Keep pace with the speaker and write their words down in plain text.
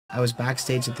I was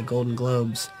backstage at the Golden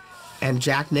Globes, and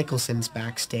Jack Nicholson's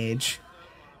backstage,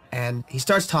 and he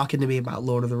starts talking to me about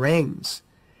Lord of the Rings.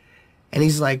 And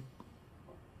he's like,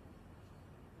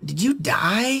 "Did you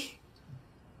die?"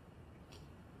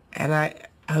 And I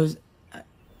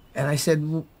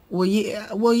said, well,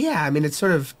 yeah. I mean, it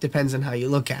sort of depends on how you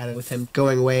look at it, with him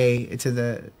going away to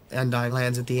the Undying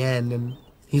Lands at the end. And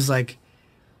he's like,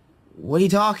 "What are you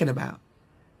talking about?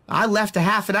 I left a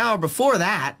half an hour before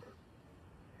that."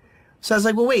 So I was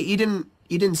like, "Well, wait, you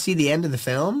didn't see the end of the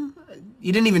film?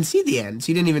 You didn't even see the end. So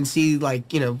you didn't even see,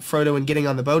 like, you know, Frodo and getting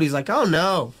on the boat." He's like, "Oh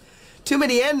no, too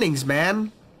many endings,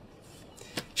 man.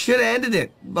 Should have ended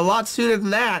it a lot sooner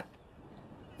than that."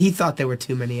 He thought there were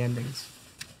too many endings.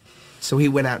 So he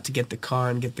went out to get the car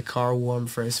and get the car warm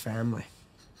for his family.